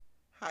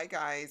Hi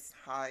guys,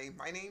 hi.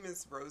 My name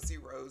is Rosie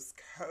Rose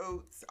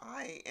Coates.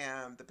 I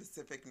am the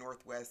Pacific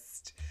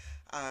Northwest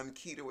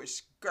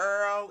ketoish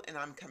girl, and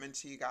I'm coming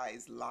to you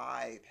guys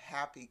live,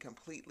 happy,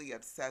 completely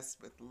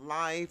obsessed with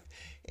life,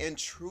 and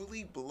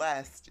truly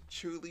blessed.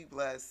 Truly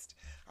blessed.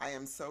 I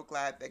am so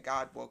glad that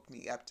God woke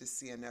me up to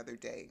see another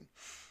day.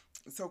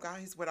 So,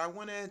 guys, what I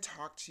want to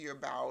talk to you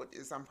about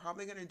is I'm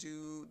probably going to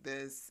do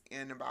this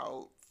in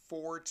about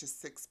 4 to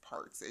 6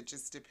 parts. It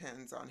just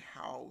depends on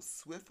how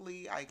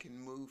swiftly I can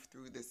move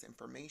through this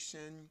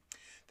information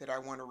that I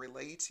want to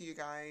relay to you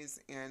guys.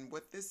 And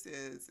what this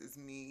is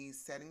me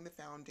setting the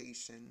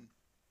foundation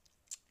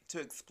to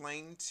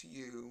explain to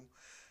you,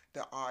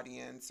 the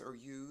audience, or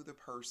you, the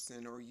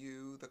person, or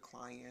you, the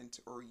client,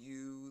 or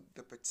you,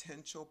 the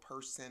potential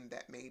person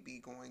that may be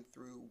going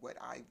through what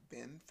I've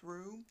been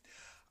through.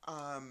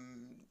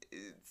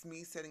 It's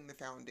me setting the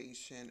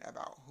foundation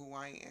about who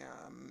I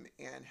am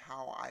and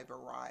how I've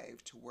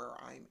arrived to where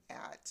I'm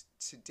at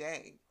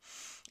today.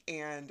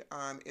 And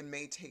it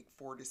may take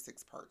 4 to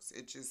 6 parts.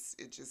 It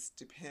just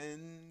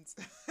depends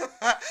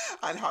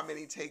on how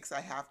many takes I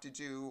have to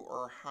do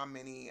or how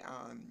many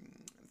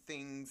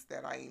things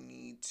that I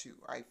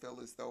feel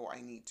as though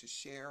I need to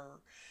share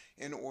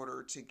in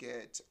order to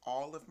get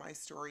all of my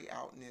story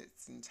out in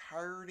its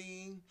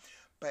entirety.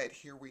 But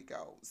here we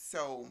go.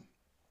 So,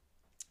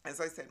 as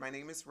I said, my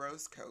name is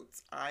Rose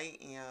Coates. I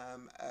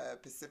am a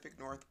Pacific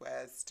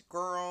Northwest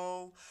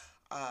girl.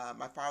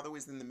 My father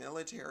was in the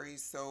military,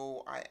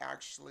 so I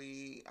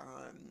actually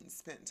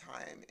spent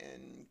time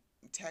in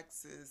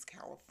Texas,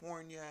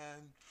 California,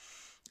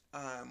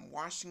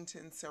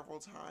 Washington several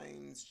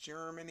times,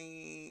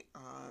 Germany,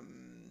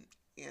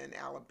 in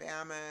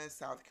Alabama,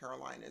 South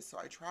Carolina. So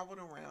I traveled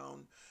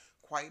around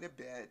quite a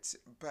bit.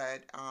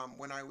 But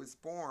when I was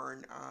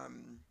born,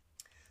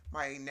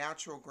 my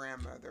natural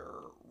grandmother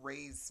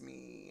raised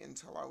me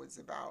until I was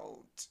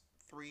about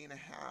 3.5,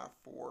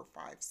 4,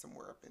 5,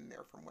 somewhere up in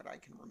there from what I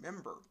can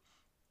remember.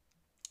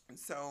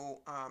 So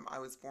I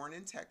was born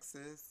in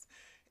Texas,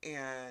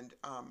 and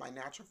my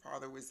natural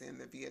father was in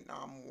the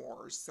Vietnam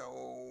War. So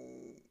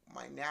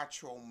my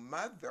natural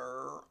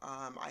mother,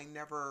 I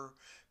never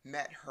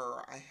met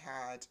her. I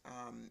had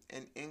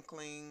an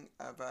inkling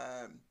of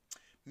a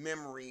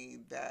memory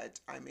that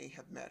I may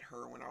have met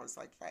her when I was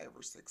like 5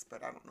 or 6,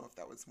 but I don't know if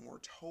that was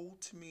more told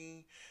to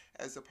me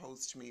as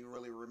opposed to me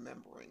really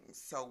remembering.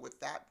 So, with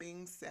that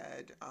being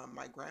said,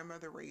 my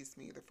grandmother raised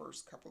me the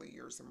first couple of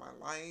years of my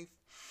life,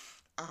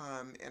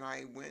 and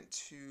I went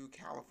to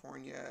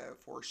California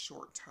for a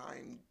short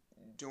time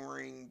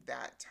during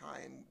that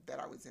time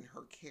that I was in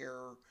her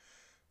care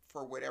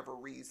for whatever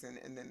reason,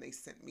 and then they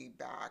sent me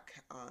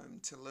back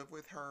to live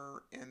with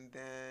her. And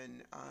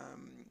then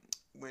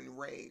when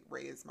Ray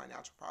is my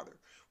natural father,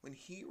 when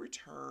he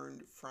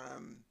returned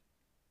from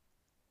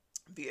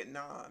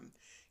Vietnam,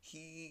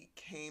 he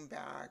came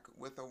back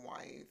with a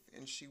wife,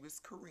 and she was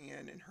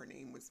Korean, and her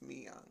name was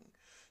Myung.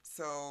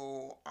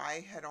 So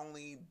I had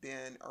only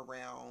been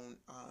around,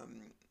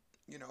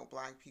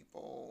 black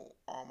people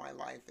all my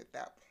life at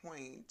that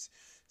point.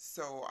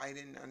 So I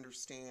didn't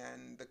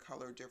understand the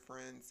color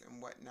difference and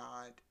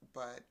whatnot.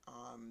 But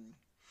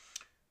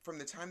from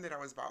the time that I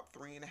was about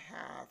 3.5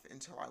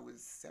 until I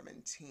was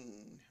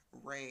 17,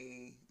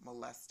 Ray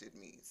molested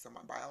me. So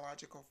my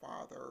biological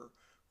father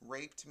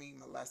raped me,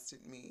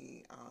 molested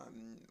me,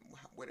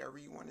 whatever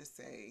you want to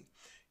say.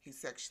 He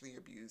sexually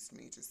abused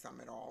me to sum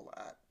it all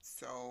up.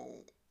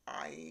 So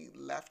I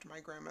left my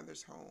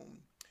grandmother's home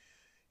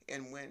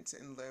and went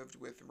and lived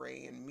with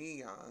Ray and Me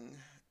Young.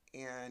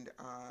 And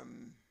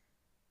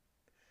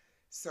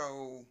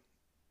so,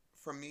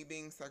 from me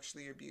being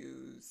sexually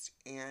abused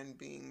and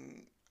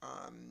being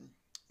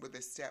with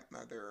a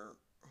stepmother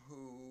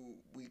who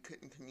we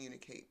couldn't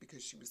communicate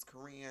because she was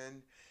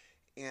Korean,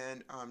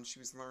 and she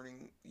was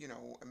learning,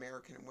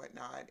 American and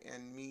whatnot,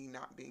 and me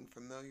not being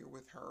familiar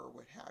with her,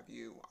 what have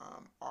you,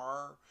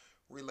 our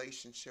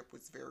relationship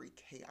was very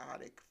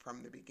chaotic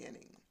from the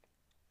beginning.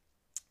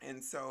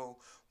 And so,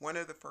 one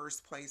of the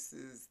first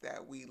places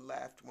that we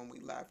left when we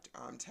left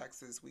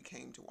Texas, we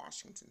came to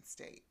Washington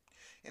State.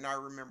 And I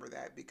remember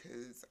that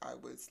because I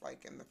was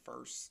like in the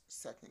first,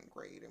 second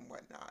grade and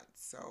whatnot.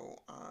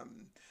 So,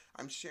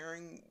 I'm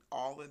sharing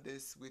all of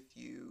this with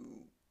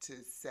you to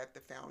set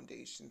the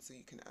foundation so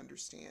you can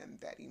understand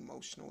that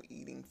emotional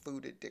eating,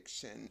 food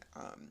addiction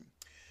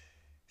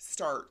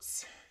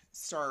starts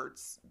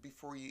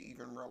before you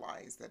even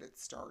realize that it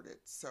started.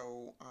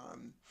 So,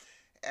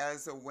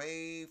 as a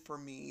way for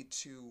me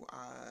to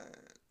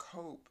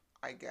cope,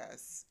 I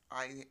guess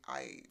I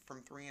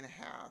from 3.5.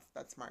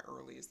 That's my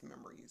earliest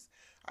memories.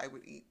 I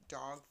would eat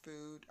dog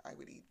food. I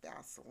would eat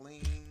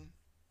Vaseline.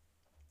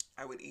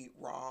 I would eat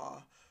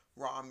raw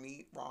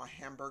meat, raw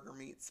hamburger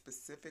meat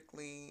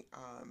specifically,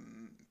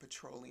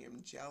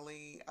 petroleum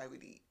jelly. I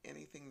would eat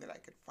anything that I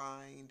could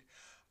find.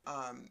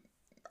 Um,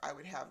 I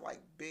would have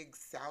like big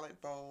salad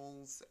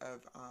bowls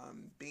of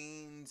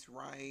beans,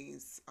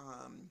 rice,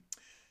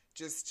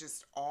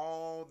 just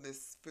all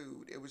this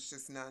food. It was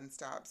just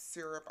nonstop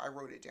syrup. I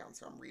wrote it down,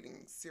 so I'm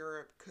reading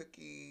syrup,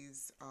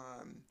 cookies,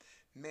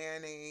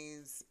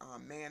 mayonnaise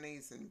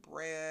and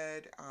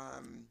bread.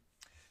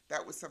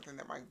 That was something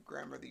that my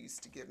grandmother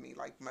used to give me,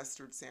 like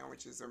mustard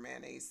sandwiches or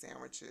mayonnaise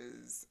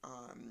sandwiches,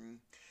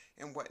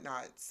 and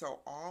whatnot.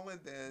 So all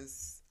of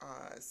this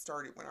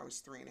started when I was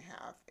 3 and a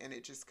half, and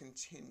it just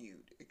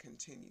continued. It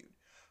continued.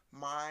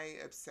 My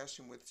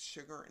obsession with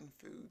sugar and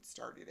food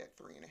started at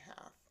 3 and a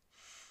half.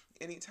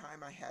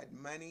 Anytime I had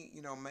money,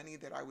 money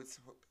that I was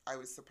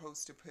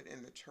supposed to put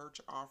in the church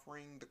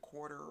offering, the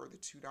quarter or the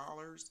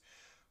 $2,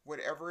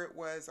 whatever it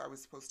was I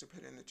was supposed to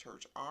put in the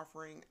church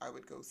offering, I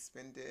would go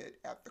spend it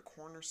at the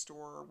corner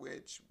store,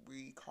 which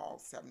we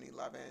call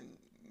 7-Eleven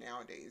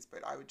nowadays,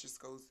 but I would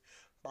just go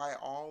buy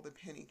all the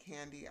penny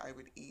candy. I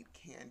would eat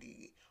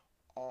candy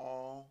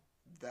all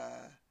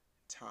the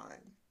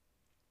time.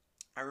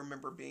 I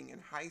remember being in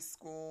high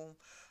school,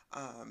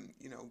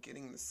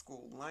 getting the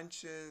school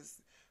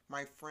lunches.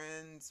 My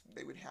friends,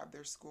 they would have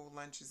their school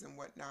lunches and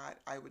whatnot.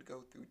 I would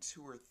go through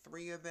two or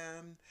three of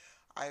them.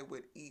 I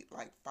would eat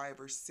like 5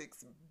 or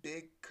 6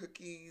 big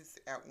cookies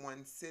at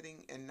one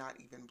sitting and not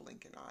even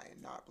blink an eye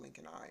and not blink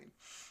an eye.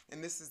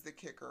 And this is the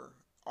kicker.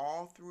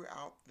 All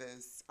throughout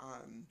this,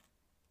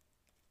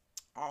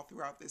 all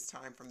throughout this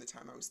time, from the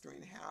time I was 3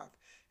 and a half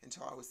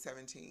until I was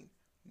 17,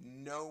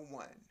 no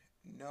one,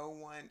 no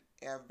one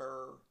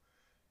ever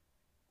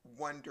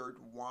wondered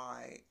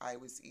why I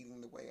was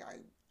eating the way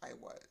I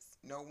was.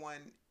 No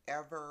one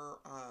ever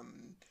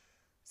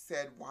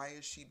said, why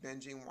is she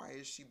binging? Why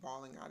is she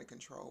balling out of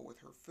control with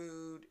her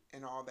food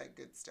and all that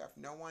good stuff?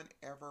 No one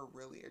ever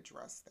really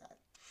addressed that.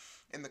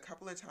 And the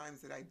couple of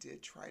times that I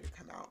did try to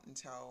come out and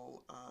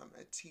tell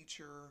a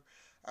teacher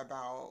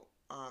about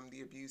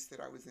the abuse that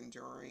I was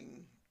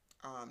enduring,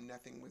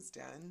 nothing was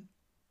done.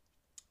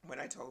 When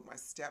I told my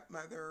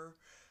stepmother,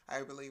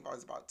 I believe I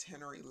was about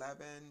 10 or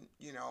 11,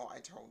 I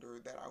told her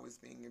that I was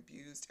being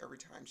abused every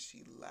time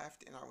she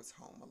left and I was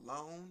home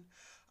alone.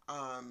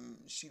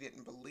 She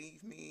didn't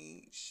believe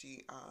me.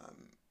 She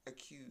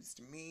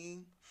accused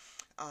me.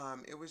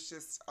 It was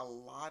just a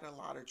lot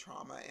of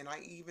trauma. And I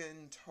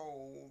even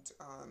told,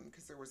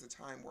 because there was a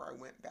time where I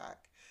went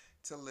back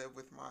to live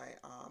with my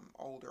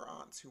older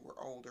aunts who were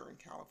older in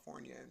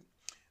California.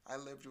 I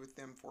lived with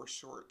them for a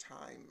short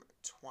time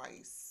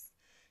twice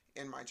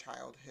in my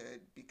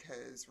childhood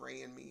because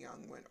Ray and Me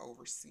Young went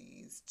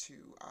overseas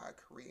to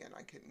Korea and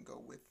I couldn't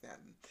go with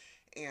them.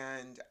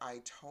 And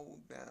I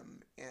told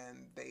them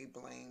and they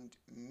blamed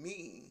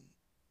me.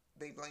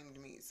 They blamed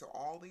me. So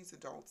all these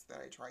adults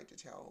that I tried to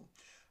tell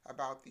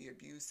about the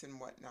abuse and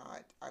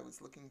whatnot, I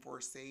was looking for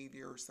a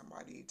savior,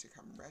 somebody to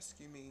come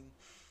rescue me.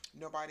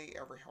 Nobody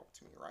ever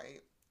helped me,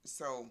 right?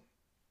 So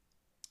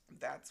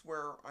that's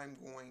where I'm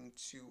going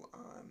to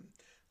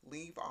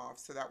leave off.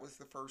 So that was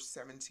the first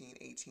 17,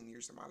 18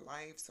 years of my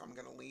life. So I'm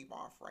going to leave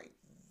off right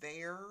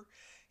there.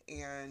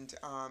 And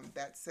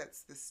that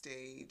sets the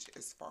stage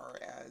as far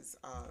as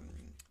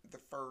the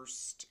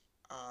first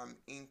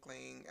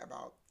inkling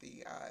about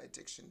the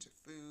addiction to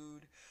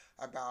food,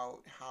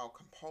 about how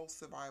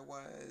compulsive I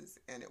was,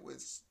 and it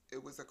was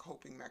a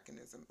coping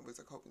mechanism. It was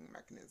a coping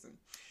mechanism,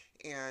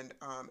 and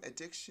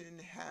addiction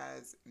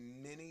has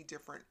many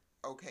different.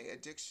 Okay,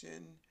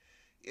 addiction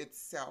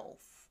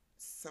itself.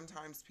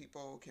 Sometimes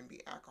people can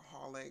be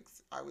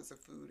alcoholics. I was a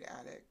food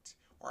addict,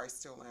 or I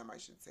still am, I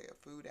should say, a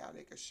food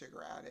addict, a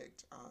sugar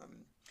addict,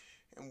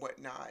 and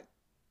whatnot.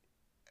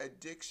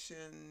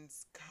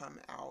 Addictions come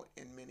out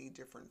in many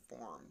different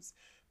forms.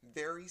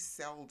 Very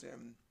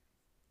seldom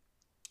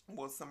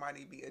will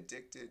somebody be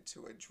addicted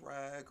to a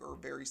drug, or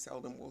very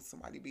seldom will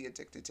somebody be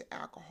addicted to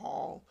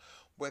alcohol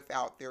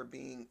without there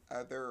being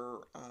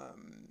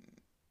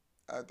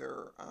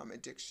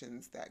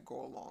addictions that go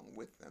along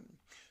with them.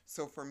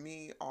 So for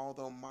me,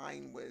 although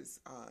mine was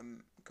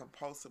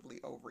compulsively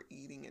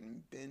overeating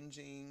and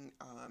binging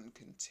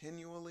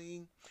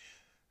continually,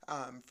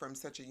 from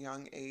such a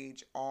young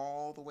age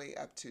all the way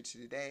up to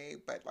today.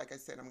 But like I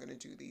said, I'm going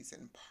to do these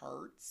in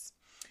parts.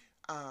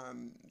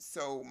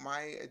 So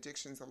my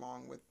addictions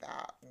along with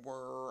that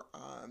were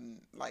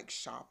like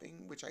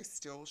shopping, which I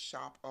still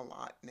shop a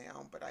lot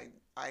now, but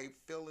I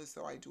feel as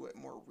though I do it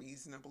more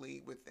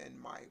reasonably within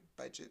my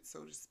budget,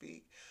 so to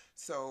speak.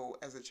 So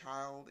as a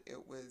child,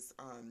 it was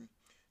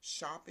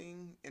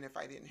shopping, and if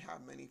I didn't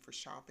have money for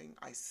shopping,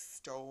 I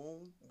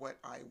stole what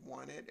I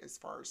wanted as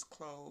far as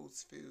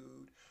clothes,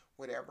 food,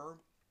 whatever.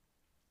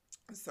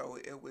 So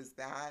it was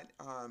that.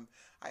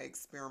 I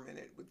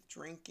experimented with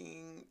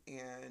drinking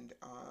and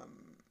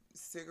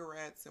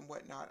cigarettes and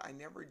whatnot. I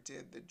never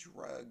did the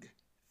drug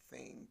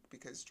thing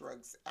because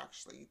drugs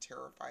actually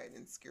terrified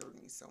and scared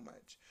me so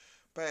much.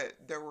 But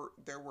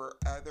there were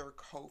other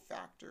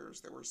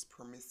cofactors. There was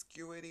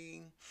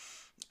promiscuity.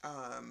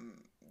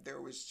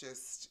 There was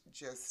just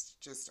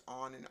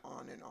on and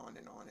on and on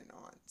and on and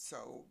on.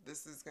 So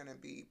this is going to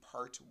be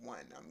part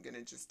one. I'm going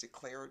to just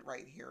declare it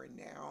right here and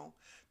now.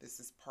 This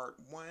is part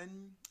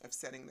one of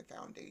setting the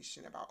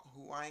foundation about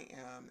who I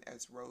am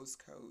as Rose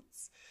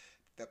Coates,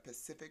 the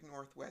Pacific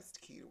Northwest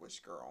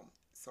ketoish girl.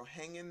 So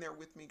hang in there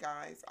with me,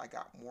 guys. I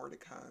got more to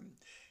come.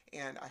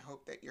 And I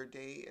hope that your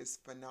day is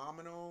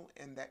phenomenal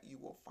and that you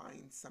will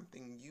find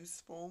something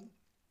useful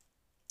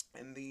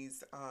in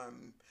these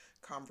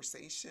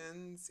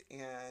conversations,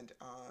 and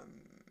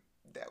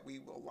that we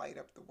will light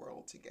up the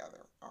world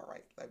together. All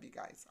right. Love you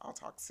guys. I'll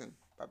talk soon.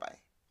 Bye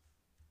bye.